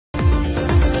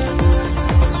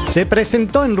Se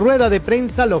presentó en rueda de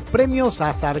prensa los premios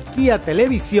Axarquía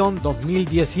Televisión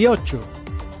 2018.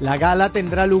 La gala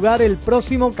tendrá lugar el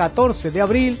próximo 14 de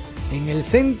abril en el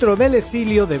Centro del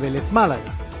Exilio de Vélez,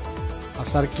 Málaga.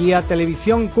 Axarquía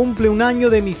Televisión cumple un año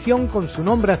de emisión con su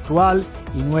nombre actual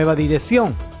y nueva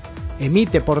dirección.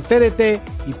 Emite por TDT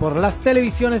y por las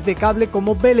televisiones de cable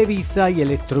como Belevisa y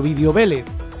Electrovídeo Vélez,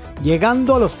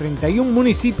 llegando a los 31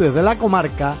 municipios de la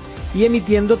comarca y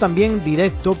emitiendo también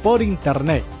directo por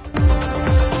internet.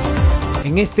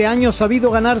 En este año ha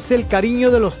sabido ganarse el cariño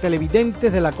de los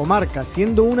televidentes de la comarca,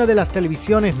 siendo una de las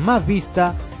televisiones más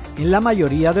vistas en la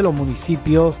mayoría de los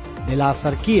municipios de la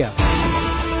Axarquía.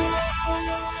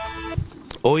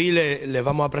 Hoy les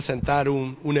vamos a presentar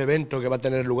un evento que va a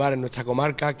tener lugar en nuestra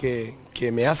comarca que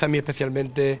me hace a mí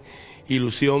especialmente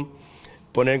ilusión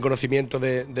poner en conocimiento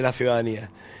de la ciudadanía.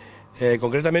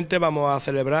 Concretamente vamos a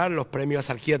celebrar los premios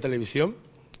Axarquía Televisión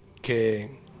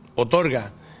que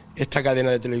otorga esta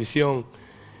cadena de televisión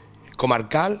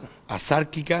comarcal,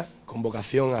 axárquica, con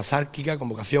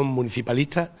vocación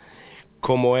municipalista,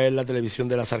 como es la televisión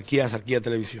de la Axarquía, Axarquía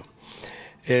Televisión.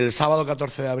 El sábado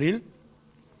 14 de abril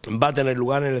va a tener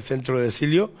lugar en el Centro del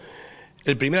Exilio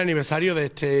el primer aniversario de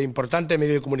este importante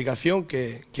medio de comunicación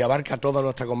que abarca toda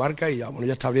nuestra comarca y ya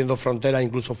está abriendo fronteras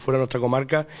incluso fuera de nuestra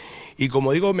comarca. Y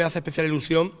como digo, me hace especial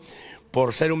ilusión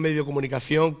por ser un medio de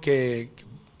comunicación que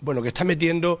está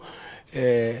metiendo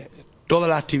todas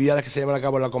las actividades que se llevan a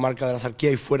cabo en la comarca de la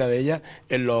Axarquía y fuera de ella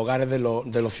en los hogares de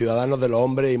los ciudadanos, de los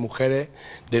hombres y mujeres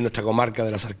de nuestra comarca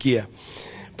de la Axarquía.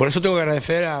 Por eso tengo que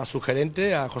agradecer a su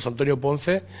gerente, a José Antonio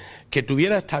Ponce, que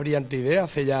tuviera esta brillante idea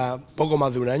hace ya poco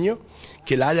más de un año,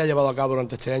 que la haya llevado a cabo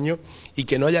durante este año y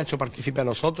que nos haya hecho partícipe a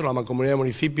nosotros, a la Mancomunidad de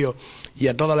Municipios y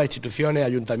a todas las instituciones,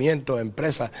 ayuntamientos,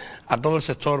 empresas, a todo el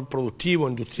sector productivo,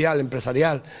 industrial,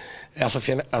 empresarial,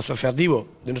 asociativo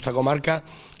de nuestra comarca,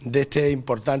 de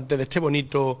este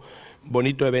bonito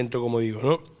evento, como digo,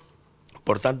 ¿no?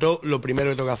 Por tanto, lo primero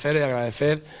que tengo que hacer es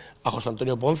agradecer a José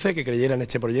Antonio Ponce, que creyera en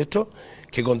este proyecto,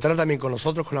 que contara también con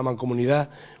nosotros, con la Mancomunidad,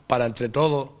 para entre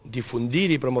todos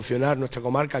difundir y promocionar nuestra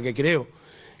comarca, que creo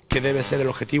que debe ser el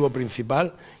objetivo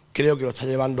principal. Creo que lo está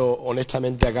llevando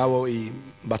honestamente a cabo y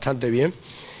bastante bien.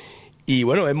 Y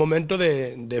bueno, es momento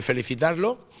de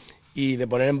felicitarlo y de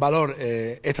poner en valor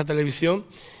esta televisión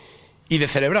y de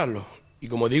celebrarlo. Y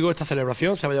como digo, esta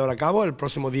celebración se va a llevar a cabo el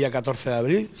próximo día 14 de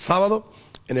abril, sábado,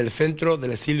 en el Centro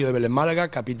del Exilio de Vélez, Málaga,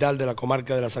 capital de la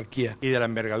comarca de la Axarquía. Y de la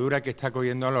envergadura que está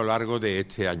cogiendo a lo largo de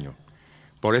este año.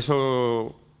 Por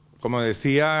eso, como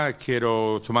decía,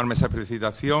 quiero sumarme a esa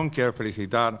felicitación, quiero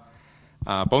felicitar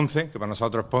a Ponce, que para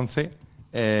nosotros es Ponce,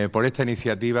 por esta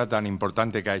iniciativa tan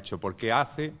importante que ha hecho, porque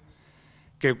hace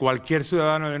que cualquier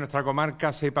ciudadano de nuestra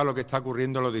comarca sepa lo que está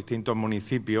ocurriendo en los distintos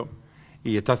municipios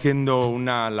y está haciendo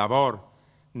una labor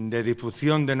de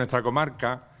difusión de nuestra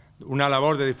comarca, una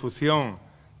labor de difusión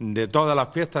de todas las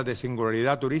fiestas de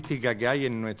singularidad turística que hay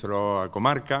en nuestra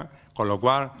comarca, con lo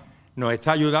cual nos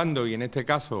está ayudando y en este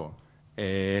caso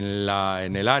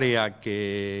en el área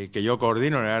que yo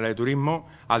coordino, en el área de turismo,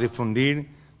 a difundir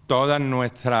todo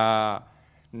nuestro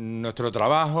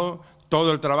trabajo,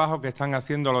 todo el trabajo que están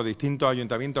haciendo los distintos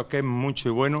ayuntamientos, que es mucho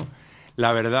y bueno.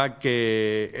 La verdad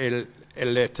que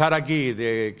el estar aquí,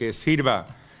 de que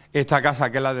sirva esta casa,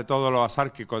 que es la de todos los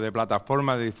axárquicos, de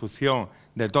plataforma de difusión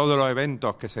de todos los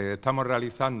eventos que estamos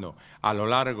realizando a lo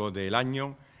largo del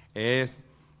año, es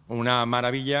una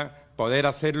maravilla poder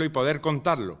hacerlo y poder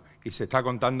contarlo. Y se está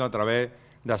contando a través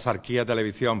de Axarquía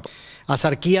Televisión.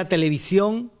 Axarquía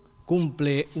Televisión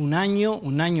cumple un año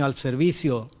al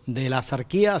servicio de la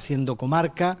Axarquía, haciendo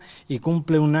comarca, y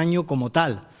cumple un año como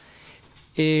tal.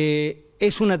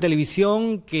 Es una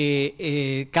televisión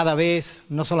que cada vez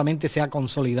no solamente se ha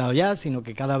consolidado ya, sino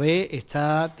que cada vez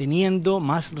está teniendo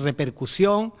más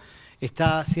repercusión,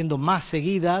 está siendo más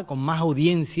seguida, con más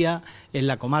audiencia en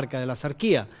la comarca de la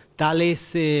Axarquía. Tal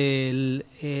es el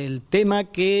tema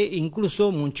que incluso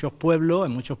en muchos pueblos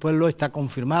está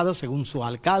confirmado, según sus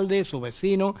alcaldes, sus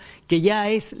vecinos, que ya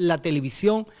es la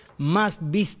televisión más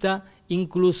vista,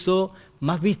 incluso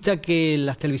más vista que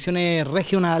las televisiones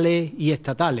regionales y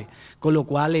estatales, con lo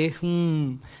cual es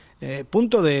un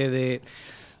punto de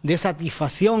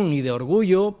satisfacción y de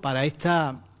orgullo para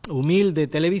esta humilde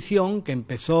televisión que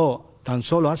empezó tan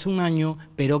solo hace un año,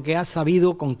 pero que ha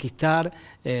sabido conquistar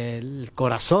el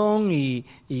corazón y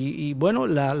bueno,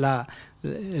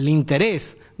 el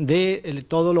interés de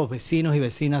todos los vecinos y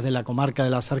vecinas de la comarca de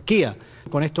la Axarquía.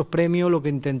 Con estos premios lo que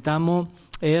intentamos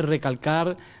es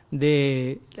recalcar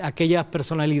de aquellas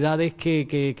personalidades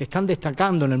que están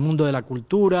destacando en el mundo de la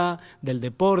cultura, del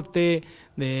deporte,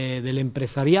 del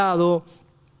empresariado,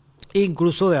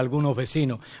 incluso de algunos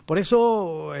vecinos. Por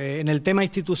eso, en el tema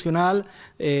institucional,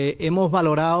 hemos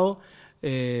valorado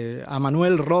a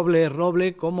Manuel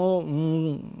Roble como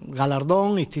un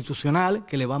galardón institucional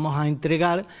que le vamos a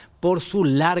entregar por su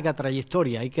larga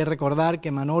trayectoria. Hay que recordar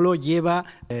que Manolo lleva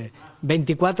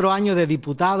 24 años de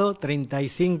diputado,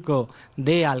 35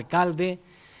 de alcalde,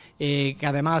 que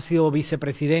además ha sido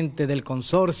vicepresidente del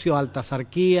consorcio Alta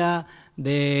Axarquía,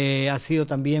 ha sido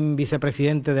también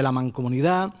vicepresidente de la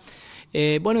Mancomunidad.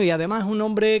 Bueno, y además un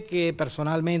hombre que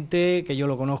personalmente, que yo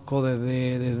lo conozco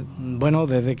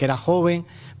desde que era joven,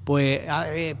 pues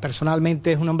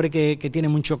personalmente es un hombre que tiene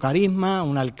mucho carisma,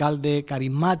 un alcalde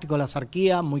carismático de la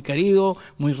Axarquía, muy querido,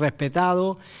 muy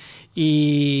respetado,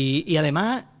 y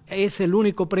además es el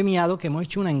único premiado que hemos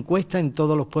hecho una encuesta en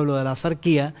todos los pueblos de la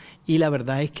Axarquía, y la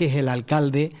verdad es que es el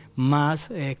alcalde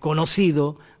más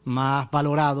conocido, más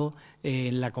valorado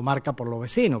en la comarca por los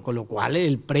vecinos, con lo cual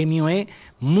el premio es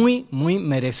muy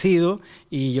merecido,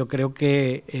 y yo creo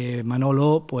que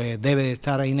Manolo pues debe de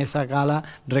estar ahí en esa gala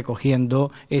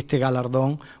recogiendo este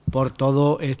galardón por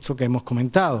todo esto que hemos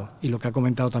comentado y lo que ha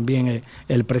comentado también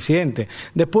el presidente.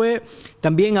 Después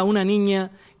también a una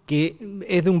niña que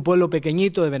es de un pueblo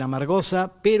pequeñito de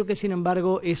Benamargosa, pero que sin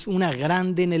embargo es una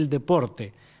grande en el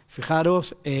deporte.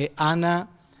 Fijaros, Ana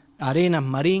Arenas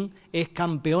Marín es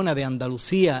campeona de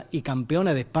Andalucía y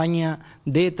campeona de España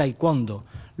de taekwondo,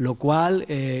 lo cual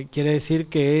quiere decir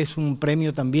que es un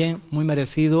premio también muy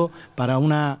merecido para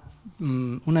una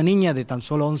niña de tan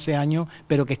solo 11 años,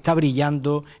 pero que está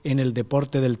brillando en el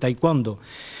deporte del taekwondo.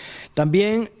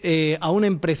 También a un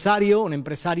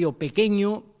empresario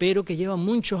pequeño, pero que lleva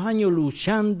muchos años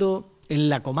luchando en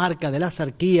la comarca de la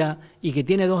Axarquía y que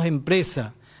tiene 2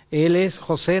 empresas. Él es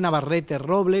José Navarrete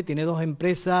Roble, tiene 2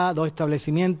 empresas, 2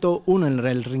 establecimientos, uno en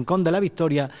el Rincón de la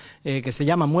Victoria, que se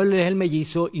llama Muebles El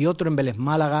Mellizo, y otro en Vélez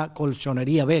Málaga,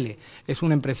 Colchonería Vélez. Es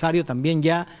un empresario también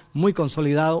ya muy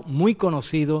consolidado, muy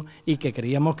conocido, y que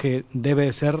creíamos que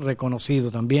debe ser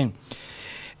reconocido también.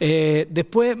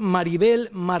 Después Maribel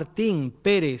Martín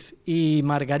Pérez y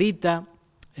Margarita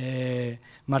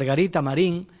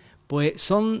Marín,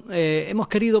 pues hemos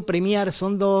querido premiar,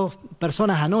 son 2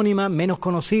 personas anónimas, menos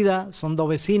conocidas, son 2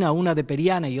 vecinas, una de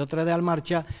Periana y otra de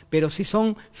Almarcha, pero sí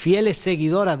son fieles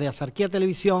seguidoras de Axarquía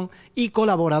Televisión y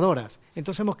colaboradoras.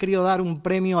 Entonces hemos querido dar un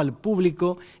premio al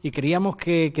público, y creíamos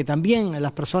que también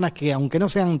las personas que, aunque no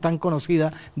sean tan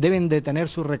conocidas, deben de tener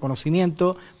su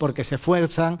reconocimiento porque se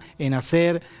esfuerzan en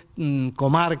hacer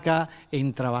comarca,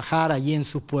 en trabajar allí en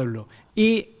sus pueblos.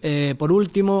 Y por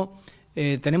último,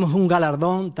 tenemos un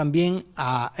galardón también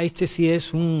este sí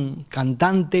es un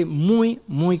cantante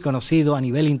muy conocido a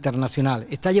nivel internacional.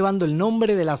 Está llevando el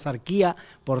nombre de la Axarquía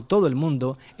por todo el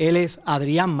mundo. Él es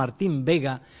Adrián Martín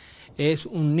Vega. Es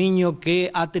un niño que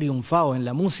ha triunfado en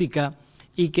la música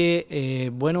y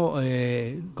que,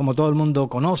 como todo el mundo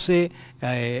conoce,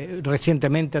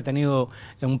 recientemente ha tenido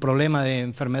un problema de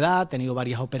enfermedad, ha tenido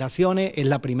varias operaciones. Es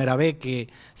la primera vez que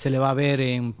se le va a ver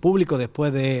en público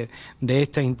después de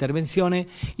estas intervenciones,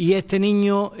 y este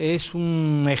niño es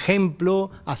un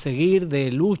ejemplo a seguir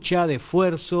de lucha, de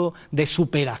esfuerzo, de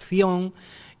superación,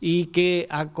 y que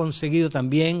ha conseguido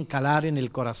también calar en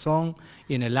el corazón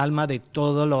y en el alma de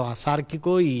todos los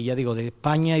axárquicos, y ya digo, de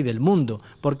España y del mundo,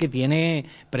 porque tiene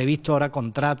previsto ahora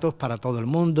contratos para todo el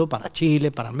mundo, para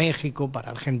Chile, para México,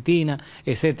 para Argentina,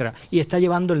 etcétera, y está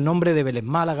llevando el nombre de Vélez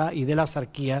Málaga y de la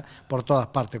Axarquía por todas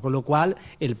partes, con lo cual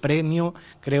el premio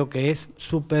creo que es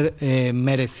súper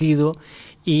merecido,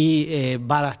 y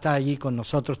va a estar allí con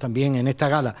nosotros también en esta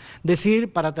gala.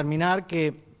 Decir, para terminar,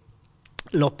 que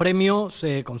los premios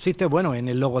consisten, en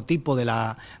el logotipo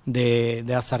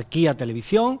de Axarquía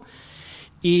Televisión,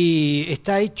 y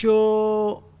está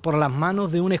hecho por las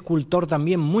manos de un escultor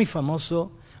también muy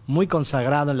famoso, muy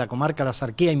consagrado en la comarca de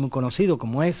Axarquía y muy conocido,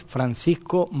 como es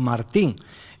Francisco Martín.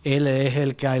 Él es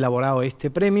el que ha elaborado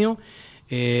este premio,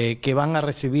 que van a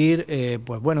recibir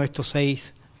estos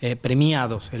 6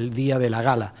 premiados el día de la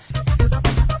gala.